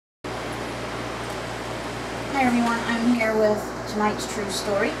Hi everyone, I'm here with tonight's true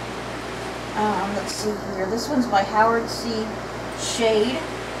story. Let's see here. This one's by Howard C. Shade.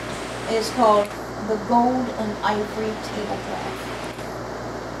 It is called The Gold and Ivory Tablecloth.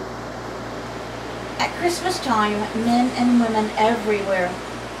 At Christmas time, men and women everywhere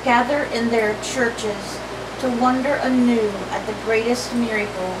gather in their churches to wonder anew at the greatest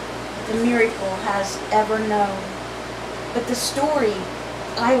miracle the miracle has ever known. But the story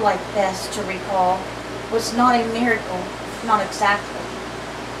I like best to recall was not a miracle, not exactly.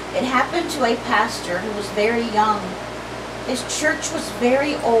 It happened to a pastor who was very young. His church was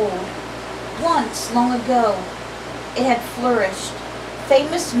very old. Once, long ago, it had flourished.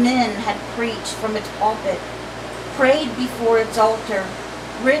 Famous men had preached from its pulpit, prayed before its altar.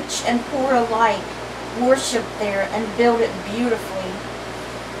 Rich and poor alike worshipped there and built it beautifully.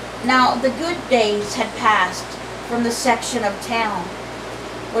 Now the good days had passed from the section of town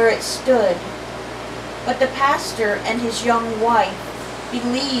where it stood, but the pastor and his young wife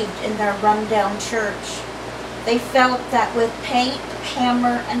believed in their rundown church. They felt that with paint,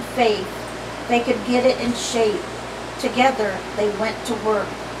 hammer, and faith, they could get it in shape. Together, they went to work.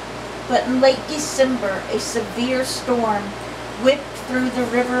 But in late December, a severe storm whipped through the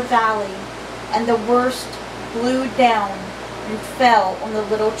river valley, and the worst blew down and fell on the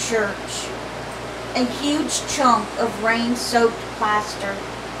little church. A huge chunk of rain-soaked plaster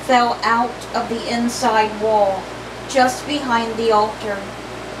fell out of the inside wall, just behind the altar.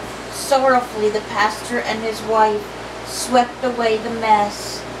 Sorrowfully, the pastor and his wife swept away the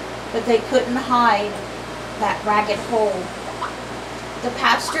mess, but they couldn't hide that ragged hole. The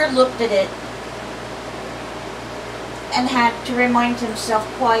pastor looked at it and had to remind himself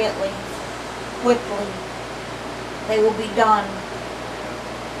quietly, quickly, they will be done.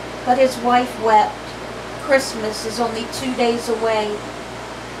 But his wife wept. Christmas is only 2 days away.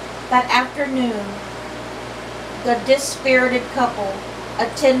 That afternoon, the dispirited couple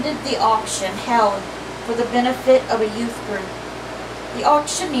attended the auction held for the benefit of a youth group. The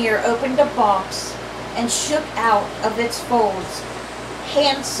auctioneer opened a box and shook out of its folds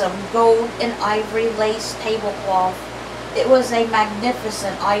handsome gold and ivory lace tablecloth. It was a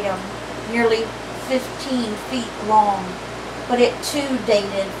magnificent item, nearly 15 feet long, but it too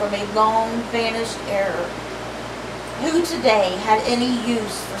dated from a long vanished era. Who today had any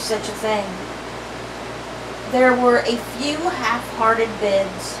use for such a thing? There were a few half-hearted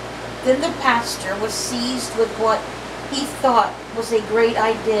bids. Then the pastor was seized with what he thought was a great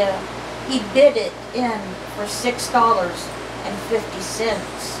idea. He bid it in for $6.50.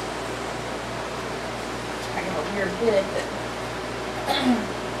 Kind of a weird bid, but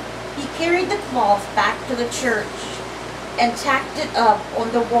he carried the cloth back to the church and tacked it up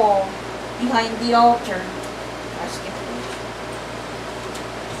on the wall behind the altar.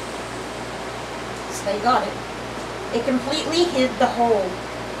 They got it. It completely hid the hole,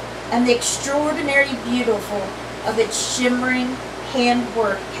 and the extraordinary beautiful of its shimmering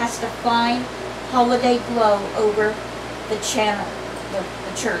handwork cast a fine holiday glow over the channel, the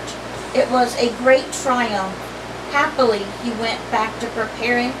church. It was a great triumph. Happily, he went back to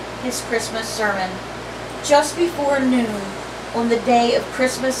preparing his Christmas sermon. Just before noon, on the day of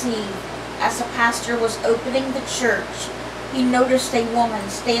Christmas Eve, as the pastor was opening the church, he noticed a woman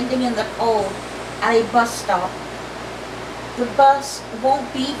standing in the cold at a bus stop. The bus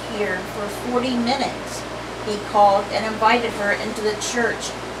won't be here for 40 minutes, he called and invited her into the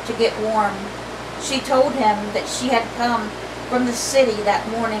church to get warm. She told him that she had come from the city that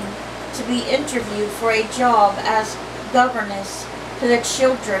morning to be interviewed for a job as governess to the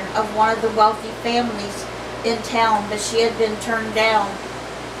children of one of the wealthy families in town, but she had been turned down.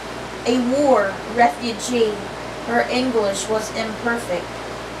 A war refugee, her English was imperfect.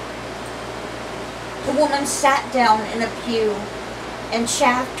 The woman sat down in a pew and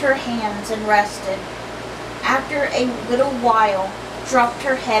chafed her hands and rested. After a little while, dropped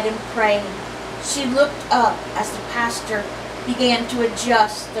her head and prayed. She looked up as the pastor began to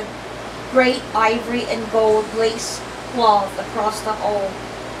adjust the great ivory and gold lace cloth across the hole.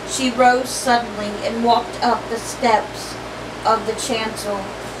 She rose suddenly and walked up the steps of the chancel.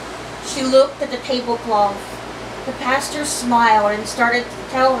 She looked at the tablecloth. The pastor smiled and started to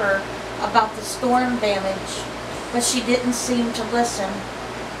tell her about the storm damage, but she didn't seem to listen.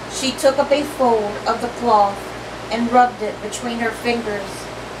 She took up a fold of the cloth and rubbed it between her fingers.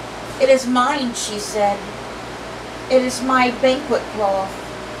 "It is mine," she said. "It is my banquet cloth."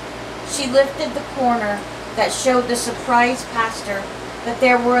 She lifted the corner that showed the surprised pastor that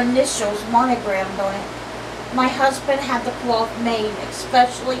there were initials monogrammed on it. "My husband had the cloth made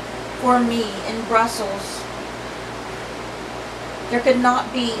especially for me in Brussels. There could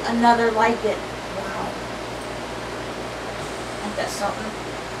not be another like it." Wow. Ain't that something?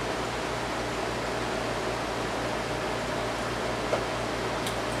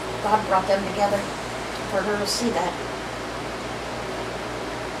 God brought them together for her to see that.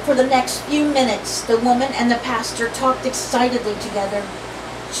 For the next few minutes, the woman and the pastor talked excitedly together.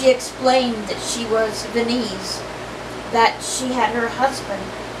 She explained that she was Viennese, that she and her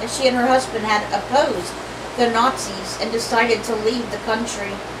husband had opposed the Nazis and decided to leave the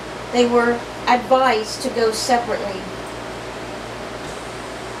country. They were advised to go separately.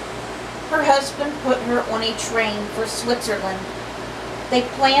 Her husband put her on a train for Switzerland. They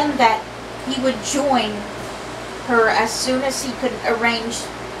planned that he would join her as soon as he could arrange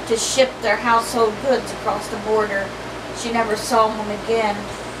to ship their household goods across the border. She never saw him again.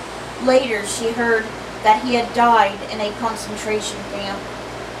 Later, she heard that he had died in a concentration camp.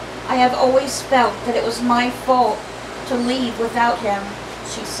 I have always felt that it was my fault to leave without him,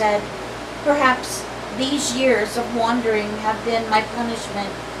 she said. Perhaps these years of wandering have been my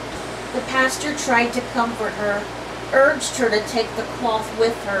punishment. The pastor tried to comfort her, urged her to take the cloth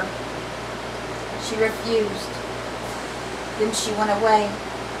with her. She refused. Then she went away.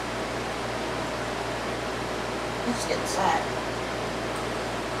 It's getting sad.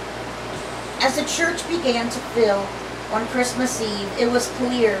 As the church began to fill on Christmas Eve, it was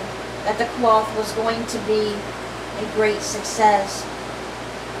clear that the cloth was going to be a great success.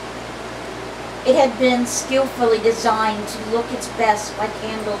 It had been skillfully designed to look its best by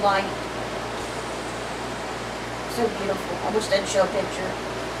candlelight. So beautiful. I wish they'd show a picture.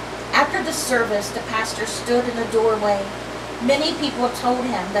 After the service, the pastor stood in the doorway. Many people told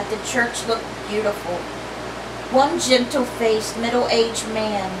him that the church looked beautiful. One gentle-faced, middle-aged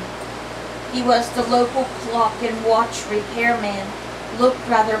man, he was the local clock and watch repairman, looked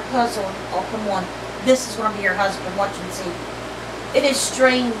rather puzzled. Oh, come on. This is going to be your husband. Watch and see. It is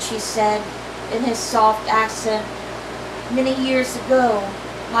strange, he said in his soft accent. Many years ago,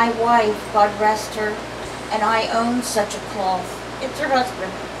 my wife, God rest her, and I owned such a cloth. It's her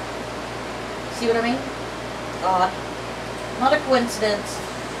husband. See what I mean? God. Not a coincidence.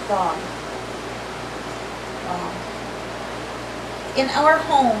 God. In our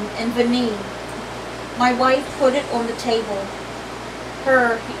home in Viennese, my wife put it on the table.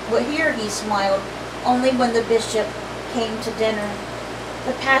 Here he smiled, only when the bishop came to dinner.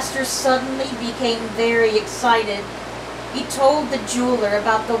 The pastor suddenly became very excited. He told the jeweler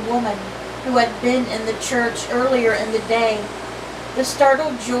about the woman who had been in the church earlier in the day. The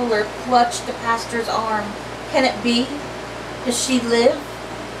startled jeweler clutched the pastor's arm. Can it be? Does she live?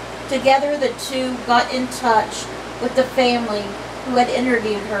 Together the two got in touch with the family who had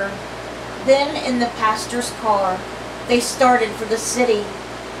interviewed her. Then in the pastor's car, they started for the city.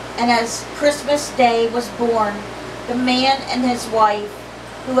 And as Christmas Day was born, the man and his wife,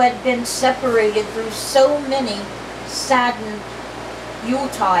 who had been separated through so many saddened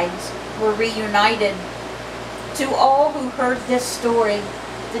Yuletides, were reunited. To all who heard this story,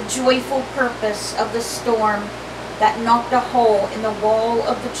 the joyful purpose of the storm that knocked a hole in the wall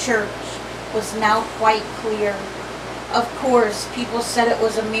of the church was now quite clear. Of course, people said it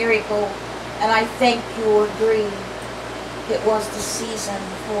was a miracle, and I think you will agree it was the season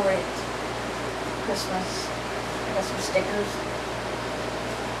for it. Christmas. I got some stickers.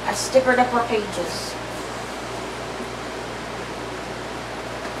 I stickered up our pages.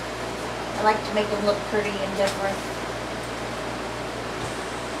 I like to make them look pretty and different.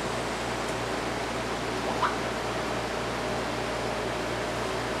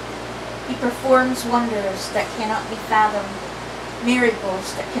 He performs wonders that cannot be fathomed,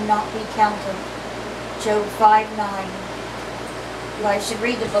 miracles that cannot be counted. Job 5:9. You guys should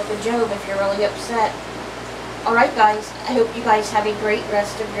read the book of Job if you're really upset. Alright guys, I hope you guys have a great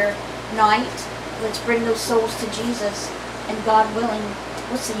rest of your night. Let's bring those souls to Jesus. And God willing,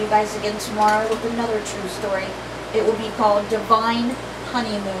 we'll see you guys again tomorrow with another true story. It will be called Divine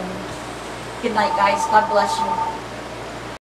Honeymoon. Good night guys. God bless you.